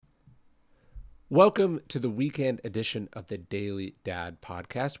Welcome to the weekend edition of the Daily Dad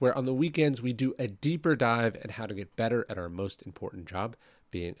podcast, where on the weekends we do a deeper dive at how to get better at our most important job,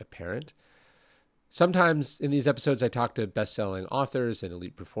 being a parent. Sometimes in these episodes, I talk to best-selling authors and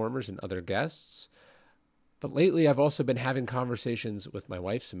elite performers and other guests. But lately, I've also been having conversations with my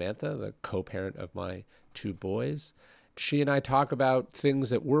wife, Samantha, the co-parent of my two boys. She and I talk about things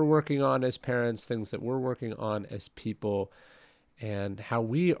that we're working on as parents, things that we're working on as people, and how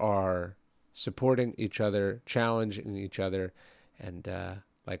we are supporting each other, challenging each other, and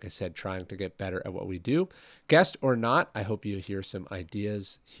like I said, trying to get better at what we do. Guest or not, I hope you hear some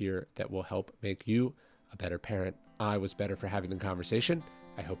ideas here that will help make you a better parent. I was better for having the conversation.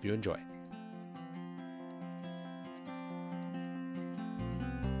 I hope you enjoy.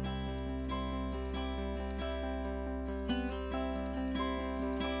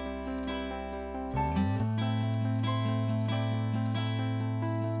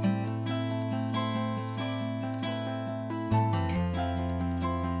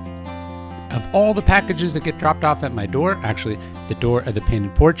 Of all the packages that get dropped off at my door, actually the door of the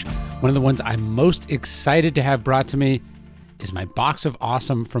painted porch, one of the ones I'm most excited to have brought to me is my Box of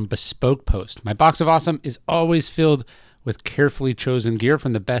Awesome from Bespoke Post. My Box of Awesome is always filled with carefully chosen gear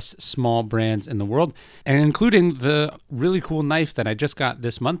from the best small brands in the world, and including the really cool knife that I just got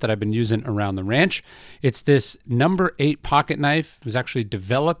this month that I've been using around the ranch. It's this number 8 pocket knife. It was actually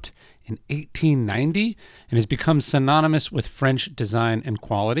developed in 1890 and has become synonymous with French design and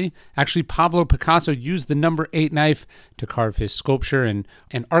quality. Actually, Pablo Picasso used the number 8 knife to carve his sculpture, and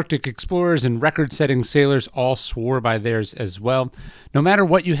Arctic explorers and record-setting sailors all swore by theirs as well. No matter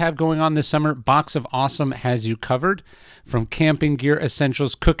what you have going on this summer, Box of Awesome has you covered. From camping gear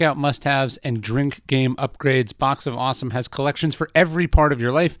essentials, cookout must-haves, and drink game upgrades, Box of Awesome has collections for every part of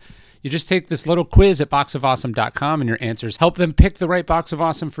your life. You just take this little quiz at boxofawesome.com and your answers help them pick the right Box of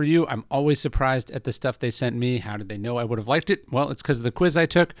Awesome for you. I'm always surprised at the stuff they sent me. How did they know I would have liked it? Well, it's because of the quiz I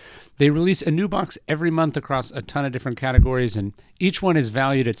took. They release a new box every month across a ton of different categories, and each one is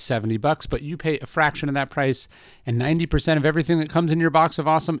valued at $70, but you pay a fraction of that price, and 90% of everything that comes in your Box of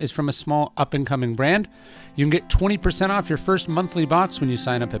Awesome is from a small up-and-coming brand. You can get 20% off your first monthly box when you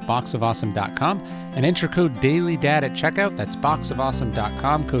sign up at boxofawesome.com and enter code DAILYDAD at checkout. That's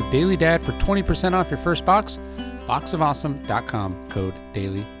boxofawesome.com, code DAILYDAD for 20% off your first box. boxofawesome.com, code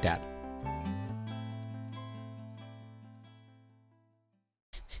DAILYDAD.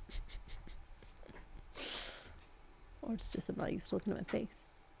 Or it's just somebody looking at my face.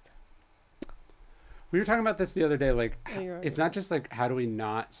 We were talking about this the other day, like, it's not just like, how do we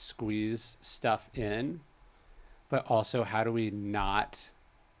not squeeze stuff in, but also how do we not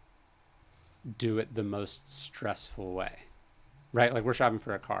do it the most stressful way, right? Like, we're shopping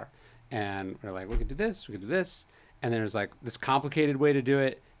for a car, and we're like, we could do this, and then there's like this complicated way to do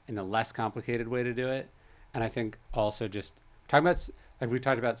it and the less complicated way to do it. And I think also just talking about, like, we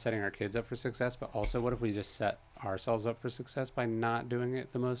talked about setting our kids up for success, but also what if we just set ourselves up for success by not doing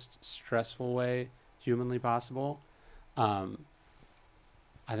it the most stressful way humanly possible? I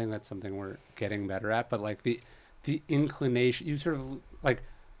think that's something we're getting better at, but like the inclination, you sort of like,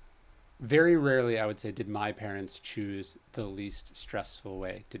 very rarely I would say did my parents choose the least stressful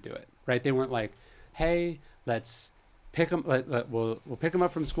way to do it, right? They weren't like, hey, let's pick them, we'll pick them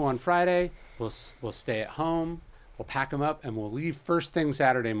up from school on Friday, we'll stay at home, we'll pack them up, and we'll leave first thing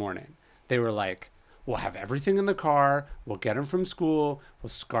Saturday morning. They were like, we'll have everything in the car, we'll get them from school, we'll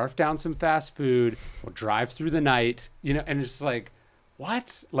scarf down some fast food, we'll drive through the night, and it's like,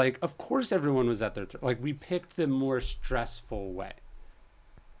 what? Like, of course everyone was at their, like, we picked the more stressful way.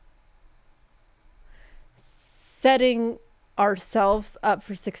 Setting ourselves up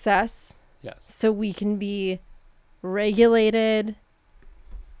for success. Yes. So we can be regulated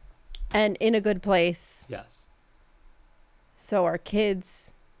and in a good place. Yes. So our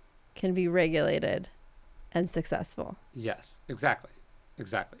kids can be regulated and successful. Yes, exactly.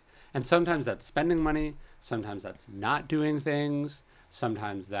 And sometimes that's spending money. Sometimes that's not doing things.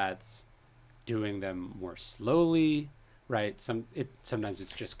 Sometimes that's doing them more slowly, right? Sometimes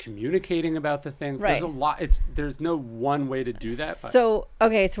it's just communicating about the things. Right. There's a lot. There's no one way to do that. But. So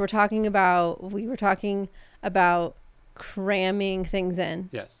we were talking about cramming things in.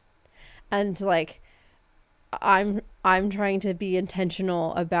 Yes. And like, I'm trying to be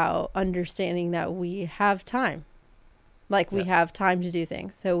intentional about understanding that we have time. Like, we have time to do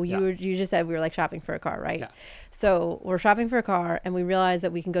things. So you just said we were like shopping for a car, right? Yeah. So we're shopping for a car, and we realize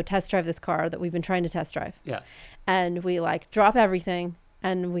that we can go test drive this car that we've been trying to test drive. Yes. And we like drop everything,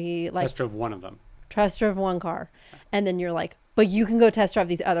 and we like test drove one of them. Test drove one car. And then you're like, but you can go test drive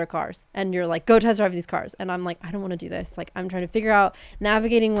these other cars. And you're like, go test drive these cars. And I'm like, I don't want to do this. Like, I'm trying to figure out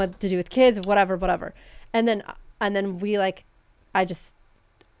navigating what to do with kids, whatever. And then we like,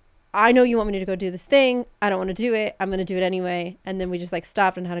 I know you want me to go do this thing. I don't want to do it. I'm going to do it anyway. And then we just like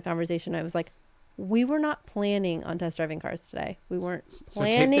stopped and had a conversation. I was like, we were not planning on test driving cars today. We weren't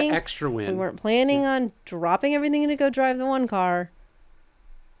planning. So take the extra win. We weren't planning on dropping everything to go drive the one car.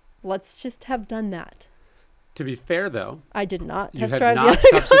 Let's just have done that. To be fair, though, I did not you test had drive not the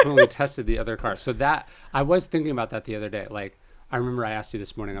other subsequently tested the other car. So that I was thinking about that the other day. Like, I remember I asked you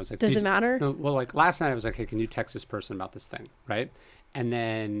this morning. I was like, Does it matter? No, well, like last night I was like, hey, can you text this person about this thing, right? And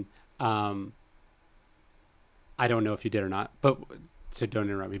then I don't know if you did or not, but so don't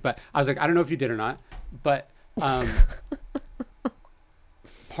interrupt me. But I was like, I don't know if you did or not, but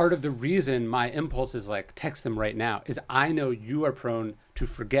part of the reason my impulse is like text them right now is I know you are prone to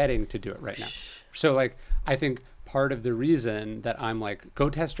forgetting to do it right now. So like I think part of the reason that I'm like, go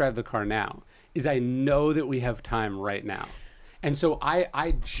test drive the car now is I know that we have time right now. And so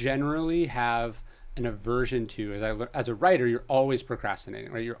I generally have an aversion to, as a writer, you're always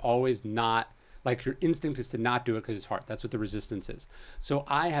procrastinating, right? You're always not, like your instinct is to not do it because it's hard. That's what the resistance is. So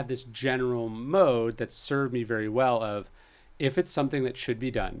I have this general mode that's served me very well of, if it's something that should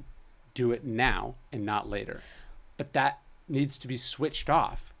be done, do it now and not later. But that needs to be switched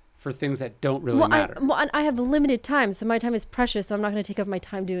off for things that don't really matter. I have limited time, so my time is precious, so I'm not going to take up my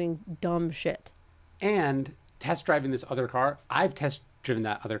time doing dumb shit. And test driving this other car, I've test driven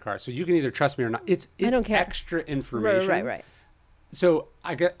that other car, so you can either trust me or not. It's I don't care. Extra information. Right. So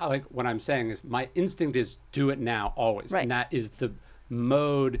I get, like, what I'm saying is my instinct is do it now always. Right. And that is the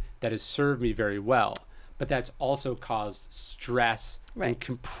mode that has served me very well. But that's also caused stress and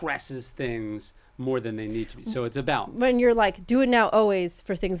compresses things more than they need to be. So it's a balance. When you're like, do it now always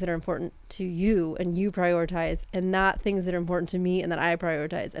for things that are important to you and you prioritize, and not things that are important to me and that I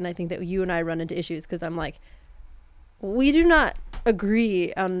prioritize. And I think that you and I run into issues because I'm like, we do not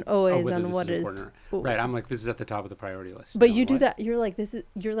agree on always on what is right. I'm like, this is at the top of the priority list. But you do that. You're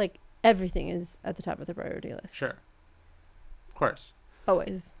like everything is at the top of the priority list. Sure. Of course.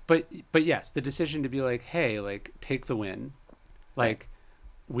 Always. But yes, the decision to be like, hey, like take the win. Like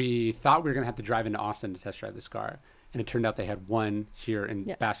we thought we were going to have to drive into Austin to test drive this car. And it turned out they had one here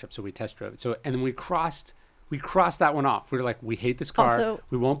in Bastrop. So we test drove it. So, and then we crossed that one off. We were like, we hate this car. Also,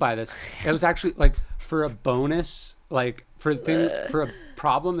 we won't buy this. It was actually like for a bonus, like for a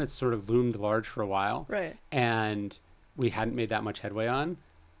problem that's sort of loomed large for a while. Right. And we hadn't made that much headway on,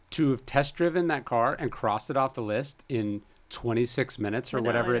 to have test driven that car and crossed it off the list in 26 minutes or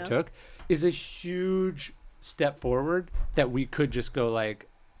whatever it took is a huge step forward that we could just go like,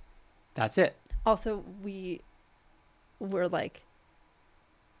 that's it. Also, we're like,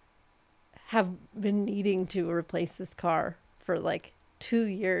 have been needing to replace this car for like 2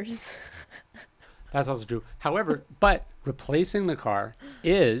 years. That's also true. However, but replacing the car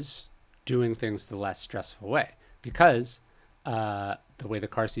is doing things the less stressful way, because the way the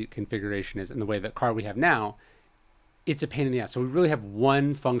car seat configuration is and the way the car we have now, it's a pain in the ass. So we really have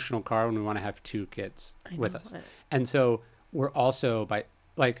one functional car when we want to have two kids with us. And so we're also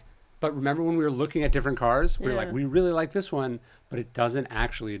but remember when we were looking at different cars, we were like, we really like this one, but it doesn't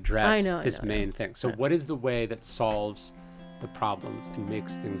actually address this main thing. So what is the way that solves the problems and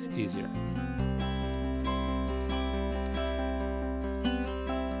makes things easier?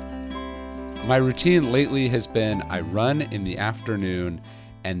 My routine lately has been I run in the afternoon,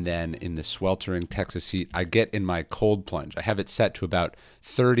 and then in the sweltering Texas heat, I get in my cold plunge. I have it set to about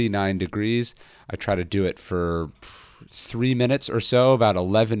 39 degrees. I try to do it for 3 minutes or so, about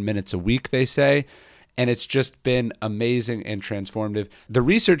 11 minutes a week, they say. And it's just been amazing and transformative. The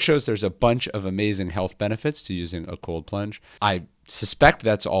research shows there's a bunch of amazing health benefits to using a cold plunge. I suspect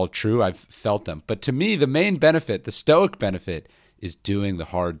that's all true. I've felt them. But to me, the main benefit, the stoic benefit, is doing the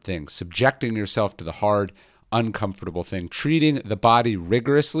hard thing, subjecting yourself to the hard, uncomfortable thing, treating the body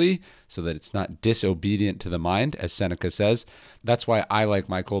rigorously so that it's not disobedient to the mind, as Seneca says. That's why I like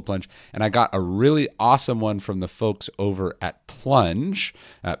my cold plunge. And I got a really awesome one from the folks over at Plunge.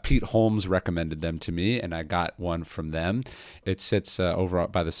 Pete Holmes recommended them to me, and I got one from them. It sits over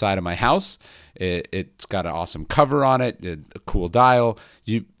by the side of my house. It's got an awesome cover on it, a cool dial.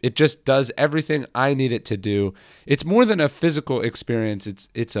 It just does everything I need it to do. It's more than a physical experience.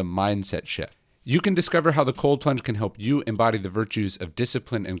 It's a mindset shift. You can discover how the cold plunge can help you embody the virtues of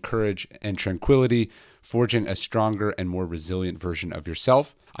discipline and courage and tranquility, forging a stronger and more resilient version of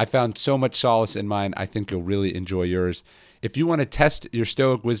yourself. I found so much solace in mine. I think you'll really enjoy yours. If you want to test your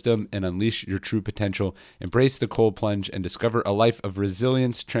stoic wisdom and unleash your true potential, embrace the cold plunge and discover a life of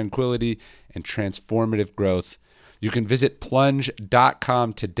resilience, tranquility, and transformative growth. You can visit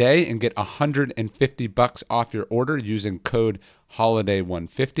plunge.com today and get $150 off your order using code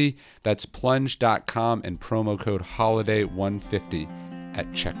HOLIDAY150. That's plunge.com and promo code HOLIDAY150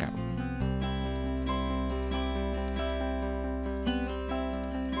 at checkout.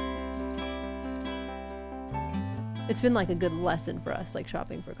 It's been like a good lesson for us, like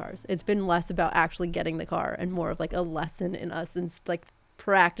shopping for cars. It's been less about actually getting the car and more of like a lesson in us and like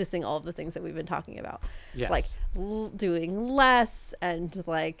practicing all of the things that we've been talking about. Yes. Like doing less and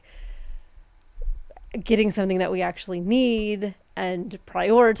like getting something that we actually need and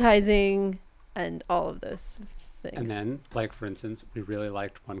prioritizing and all of those things. And then, like, for instance, we really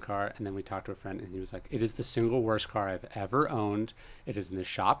liked one car, and then we talked to a friend, and he was like, it is the single worst car I've ever owned. It is in the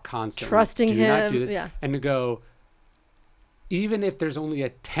shop constantly. Trusting do him. Not do this. Yeah. And to go, even if there's only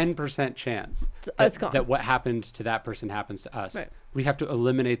a 10% chance that what happened to that person happens to us, right. We have to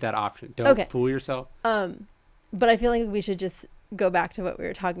eliminate that option. Don't fool yourself. But I feel like we should just go back to what we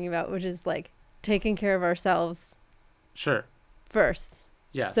were talking about, which is like taking care of ourselves. Sure. First.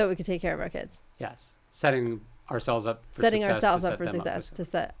 Yes. So we could take care of our kids. Yes. Setting ourselves up for Setting success. ourselves up for success. To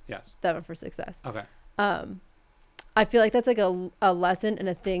set them up for success. Okay. I feel like that's like a lesson and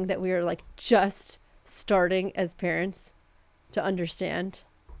a thing that we are like just starting as parents to understand,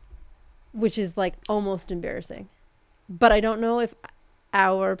 which is like almost embarrassing. But I don't know if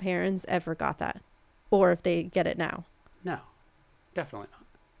our parents ever got that or if they get it now. No, definitely not.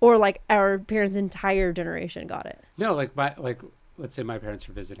 Or like our parents' entire generation got it. No, like let's say my parents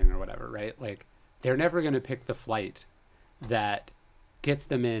are visiting or whatever, right? Like they're never going to pick the flight that gets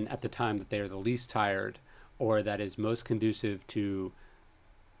them in at the time that they are the least tired or that is most conducive to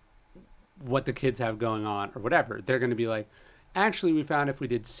what the kids have going on or whatever. They're going to be like, actually, we found if we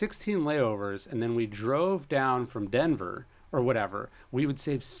did 16 layovers and then we drove down from Denver or whatever, we would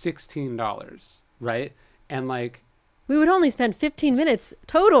save $16, right? And like, we would only spend 15 minutes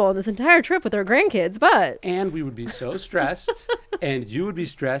total on this entire trip with our grandkids, but... And we would be so stressed, and you would be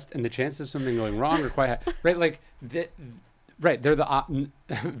stressed, and the chances of something going wrong are quite high. Right, like, right, they're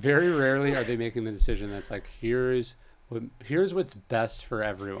very rarely are they making the decision that's like, here's what's best for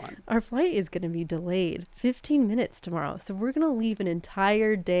everyone. Our flight is going to be delayed 15 minutes tomorrow, so we're going to leave an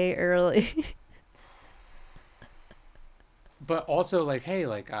entire day early. But also, like, hey,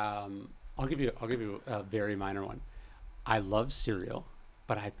 like, I'll give you a very minor one. I love cereal,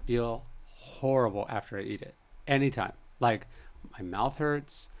 but I feel horrible after I eat it. Anytime. Like, my mouth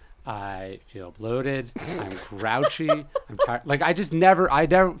hurts. I feel bloated. I'm grouchy. I'm tired. Like, I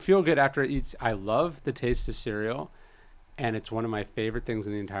don't feel good after I eat. I love the taste of cereal, and it's one of my favorite things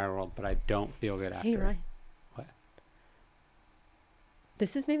in the entire world, but I don't feel good after. Hey, Ryan. What?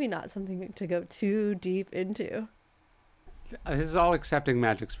 This is maybe not something to go too deep into. This is all accepting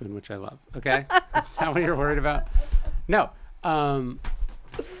Magic Spoon, which I love. Okay? Is that what you're worried about? No. I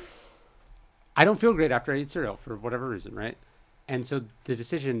don't feel great after I eat cereal for whatever reason, right? And so the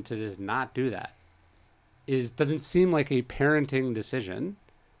decision to just not do that doesn't seem like a parenting decision,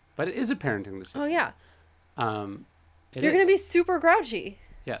 but it is a parenting decision. Oh, yeah. You're going to be super grouchy.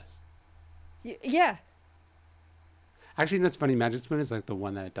 Yes. Yeah. Actually, you know what's funny? Magic Spoon is like the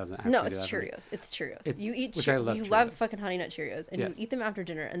one that doesn't actually No, it's Cheerios. It's Cheerios. You eat which I love. You Cheerios. love fucking Honey Nut Cheerios, and you eat them after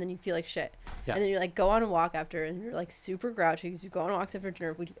dinner, and then you feel like shit. Yes. And then you like go on a walk after, and you're like super grouchy because you go on walks after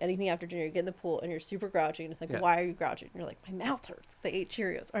dinner. If we do anything after dinner, you get in the pool, and you're super grouchy, and it's like, why are you grouchy? And you're like, my mouth hurts because I ate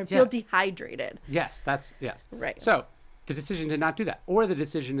Cheerios, or I feel dehydrated. Yes, yes. Right. So the decision to not do that, or the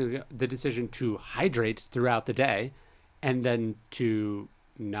decision to hydrate throughout the day, and then to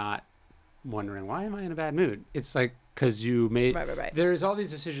not wondering why am I in a bad mood. It's like. Because you made there's all these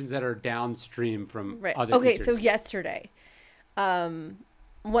decisions that are downstream from other Okay, features. so yesterday, one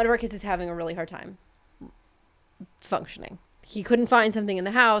of our kids is having a really hard time functioning. He couldn't find something in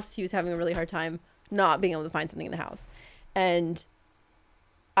the house. He was having a really hard time not being able to find something in the house. And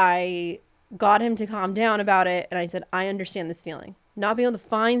I got him to calm down about it. And I said, I understand this feeling. Not being able to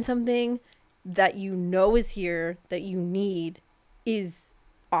find something that you know is here, that you need, is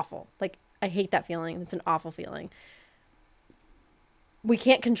awful. Like, I hate that feeling. It's an awful feeling. We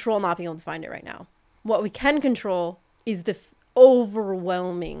can't control not being able to find it right now. What we can control is the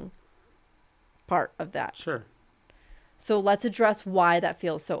overwhelming part of that. Sure. So let's address why that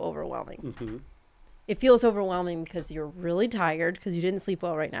feels so overwhelming. Mm-hmm. It feels overwhelming because you're really tired because you didn't sleep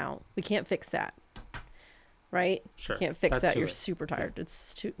well right now. We can't fix that. Right? Sure. Can't fix that. You're super tired.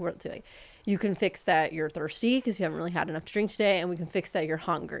 It's too late. You can fix that you're thirsty because you haven't really had enough to drink today, and we can fix that you're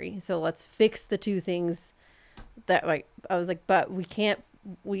hungry. So let's fix the two things that, like, I was like, but we can't,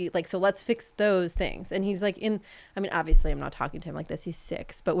 so let's fix those things. And he's like, obviously I'm not talking to him like this. He's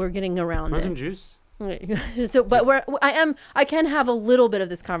 6, but we're getting around Want it. some juice? So, but I can have a little bit of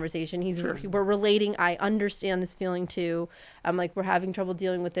this conversation. Sure. We're relating. I understand this feeling too. I'm like, we're having trouble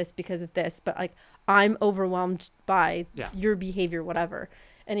dealing with this because of this, but like, I'm overwhelmed by your behavior, whatever.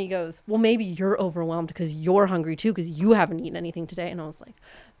 And he goes, well, maybe you're overwhelmed because you're hungry too, because you haven't eaten anything today. And I was like,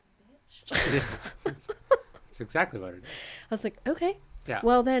 That's exactly what it is. I was like, okay, Yeah.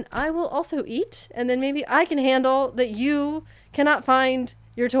 well then I will also eat. And then maybe I can handle that you cannot find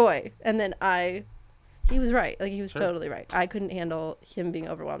your toy. And then he was right. Like, he was totally right. I couldn't handle him being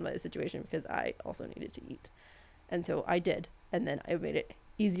overwhelmed by the situation because I also needed to eat. And so I did. And then I made it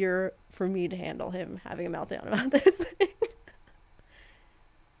easier for me to handle him having a meltdown about this thing.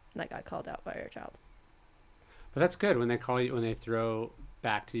 And I got called out by our child. But that's good when they call you, when they throw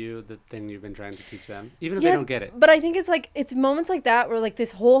back to you the thing you've been trying to teach them, even if they don't get it. But I think it's moments like that where like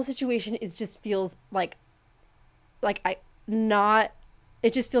this whole situation just feels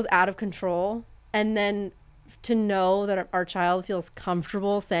it just feels out of control. And then to know that our child feels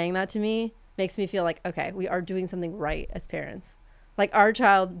comfortable saying that to me makes me feel like, okay, we are doing something right as parents. Like, our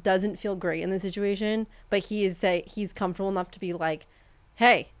child doesn't feel great in the situation, but he's comfortable enough to be like,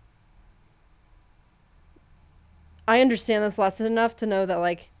 hey, I understand this lesson enough to know that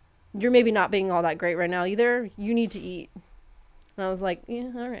like, you're maybe not being all that great right now either. You need to eat. And I was like,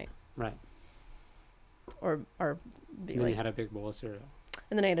 yeah, all right. Right. Or be And then like, you had a big bowl of cereal.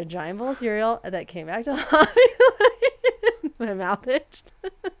 and then I had a giant bowl of cereal that came back to haunt me. My mouth itched.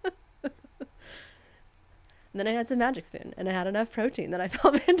 And then I had some Magic Spoon, and I had enough protein that I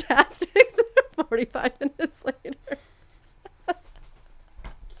felt fantastic 45 minutes later.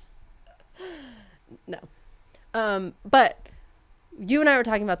 No. But you and I were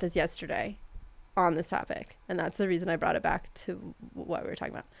talking about this yesterday on this topic, and that's the reason I brought it back to what we were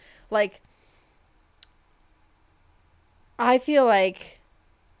talking about. Like, I feel like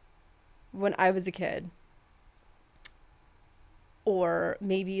when I was a kid, or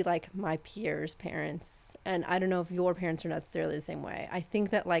maybe like my peers' parents, and I don't know if your parents are necessarily the same way. I think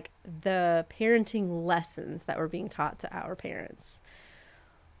that like the parenting lessons that were being taught to our parents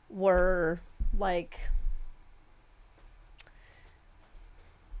were like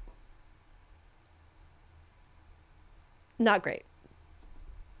not great.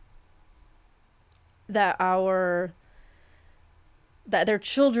 That their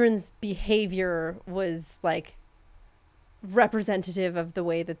children's behavior was like representative of the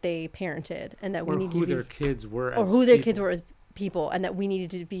way that they parented, and that we needed who their kids were, or who their kids were as people, and that we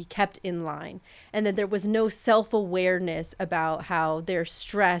needed to be kept in line, and that there was no self-awareness about how their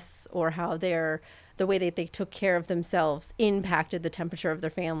stress or how the way that they took care of themselves impacted the temperature of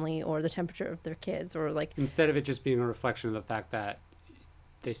their family or the temperature of their kids, or like, instead of it just being a reflection of the fact that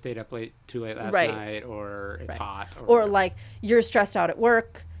they stayed up too late last night, or it's hot, or like, you're stressed out at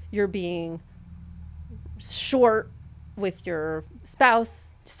work, you're being short with your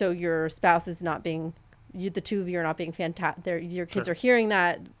spouse, so your spouse is not being, the two of you are not being fantastic. Your kids are hearing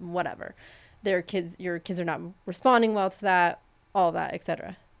that, whatever. Your kids are not responding well to that, all that,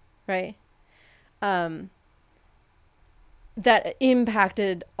 etc. Right? That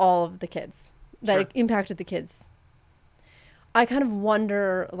impacted all of the kids. That impacted the kids. I kind of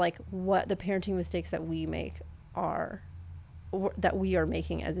wonder, like, what the parenting mistakes that we make are, or that we are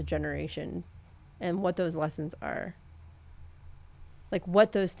making as a generation, and what those lessons are. Like,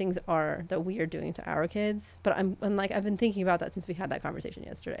 what those things are that we are doing to our kids. But I'm like, I've been thinking about that since we had that conversation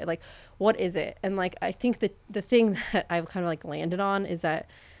yesterday. Like, what is it? And like, I think that the thing that I've kind of like landed on is that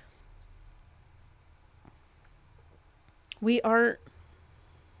we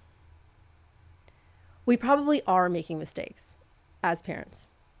probably are making mistakes as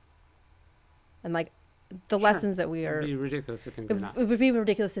parents. And like, the lessons that we are, it would be ridiculous to think we're not. It would be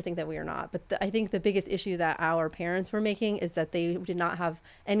ridiculous to think that we are not. But I think the biggest issue that our parents were making is that they did not have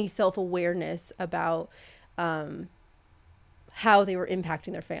any self-awareness about how they were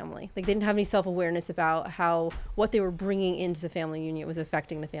impacting their family. Like, they didn't have any self-awareness about how what they were bringing into the family unit was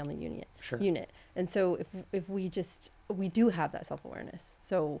affecting the family unit. And so if we do have that self-awareness.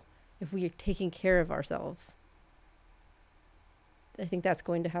 So if we are taking care of ourselves, I think that's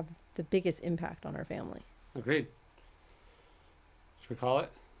going to have the biggest impact on our family. Agreed. Should we call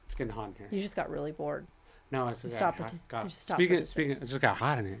it? It's getting hot in here. You just got really bored. No, it's Stop Speaking, it just got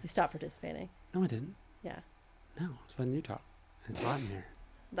hot in here. You stopped participating. No, I didn't. Yeah. No, I was letting you talk. It's hot in here.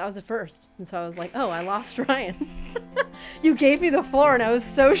 That was the first. And so I was like, oh, I lost Ryan. You gave me the floor, and I was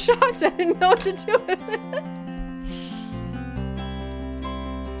so shocked I didn't know what to do with it.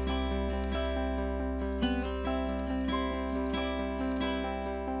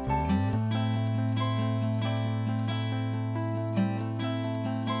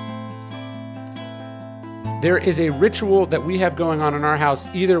 There is a ritual that we have going on in our house,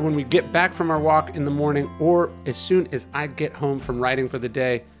 either when we get back from our walk in the morning or as soon as I get home from writing for the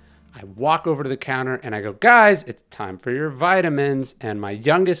day. I walk over to the counter and I go, guys, it's time for your vitamins. And my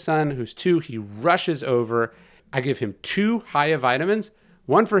youngest son, who's 2, he rushes over. I give him 2 Hiya vitamins,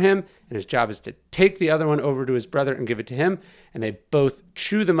 one for him, and his job is to take the other one over to his brother and give it to him. And they both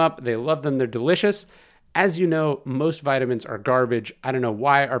chew them up. They love them. They're delicious. As you know, most vitamins are garbage. I don't know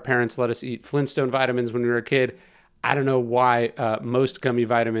why our parents let us eat Flintstone vitamins when we were a kid. I don't know why most gummy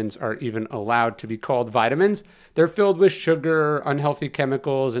vitamins are even allowed to be called vitamins. They're filled with sugar, unhealthy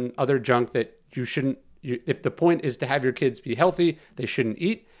chemicals, and other junk that you shouldn't, if the point is to have your kids be healthy, they shouldn't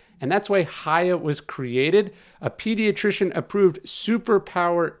eat. And that's why Hiya was created, a pediatrician-approved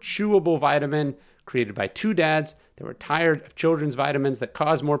superpower chewable vitamin created by 2 dads that were tired of children's vitamins that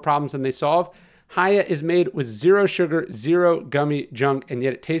cause more problems than they solve. Hiya is made with 0 sugar, 0 gummy junk, and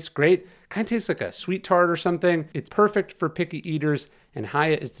yet it tastes great. Kind of tastes like a sweet tart or something. It's perfect for picky eaters, and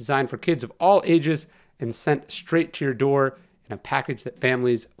Hiya is designed for kids of all ages and sent straight to your door in a package that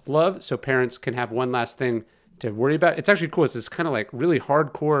families love, so parents can have one last thing to worry about. It's actually cool. It's this kind of like really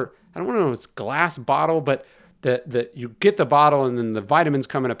hardcore, I don't know if it's glass bottle, but you get the bottle and then the vitamins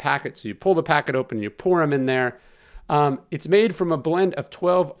come in a packet. So you pull the packet open, you pour them in there. It's made from a blend of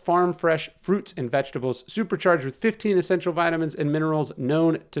 12 farm-fresh fruits and vegetables, supercharged with 15 essential vitamins and minerals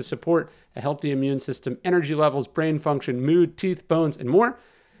known to support a healthy immune system, energy levels, brain function, mood, teeth, bones, and more.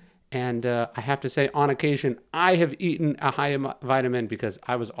 And I have to say, on occasion, I have eaten a Hiya vitamin because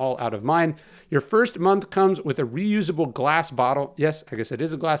I was all out of mine. Your first month comes with a reusable glass bottle. Yes, I guess it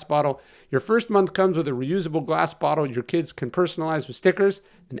is a glass bottle. Your first month comes with a reusable glass bottle your kids can personalize with stickers.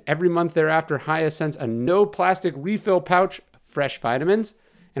 And every month thereafter, Hiya sends a no plastic refill pouch of fresh vitamins.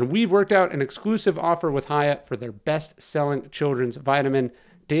 And we've worked out an exclusive offer with Hiya for their best-selling children's vitamin.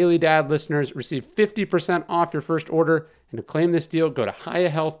 Daily Dad listeners receive 50% off your first order. And to claim this deal, go to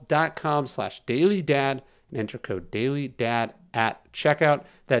hiyahealth.com/dailydad and enter code dailydad at checkout.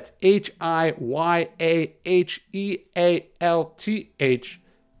 That's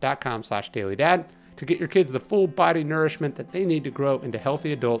hiyahealth.com/dailydad to get your kids the full body nourishment that they need to grow into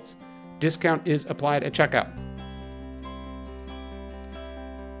healthy adults. Discount is applied at checkout.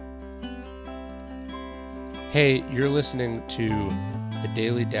 Hey, you're listening to the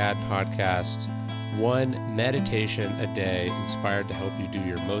Daily Dad podcast. One meditation a day inspired to help you do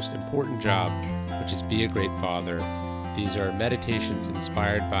your most important job, which is be a great father. These are meditations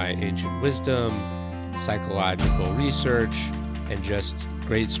inspired by ancient wisdom, psychological research, and just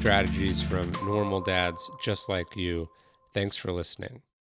great strategies from normal dads just like you. Thanks for listening.